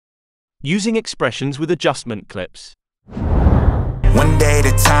Using expressions with adjustment clips. One day at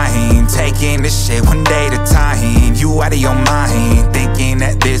a time, taking this shit one day at a time. You out of your mind, thinking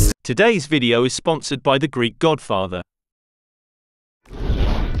that this. Today's video is sponsored by the Greek Godfather.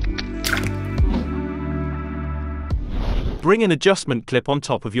 Bring an adjustment clip on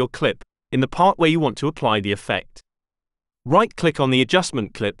top of your clip, in the part where you want to apply the effect. Right-click on the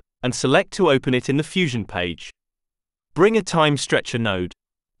adjustment clip, and select to open it in the Fusion page. Bring a time stretcher node.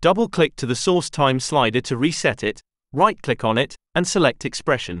 Double-click to the source time slider to reset it, right-click on it, and select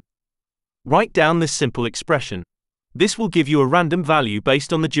expression. Write down this simple expression. This will give you a random value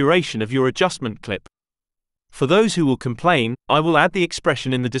based on the duration of your adjustment clip. For those who will complain, I will add the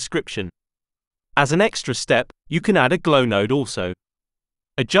expression in the description. As an extra step, you can add a glow node also.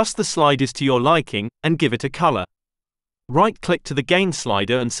 Adjust the sliders to your liking, and give it a color. Right-click to the gain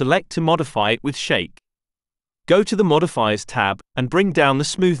slider and select to modify it with shake. Go to the Modifiers tab, and bring down the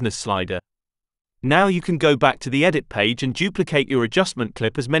smoothness slider. Now you can go back to the edit page and duplicate your adjustment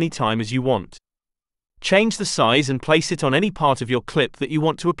clip as many times as you want. Change the size and place it on any part of your clip that you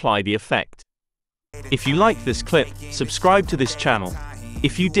want to apply the effect. If you like this clip, subscribe to this channel.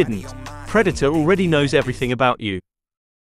 If you didn't, Predator already knows everything about you.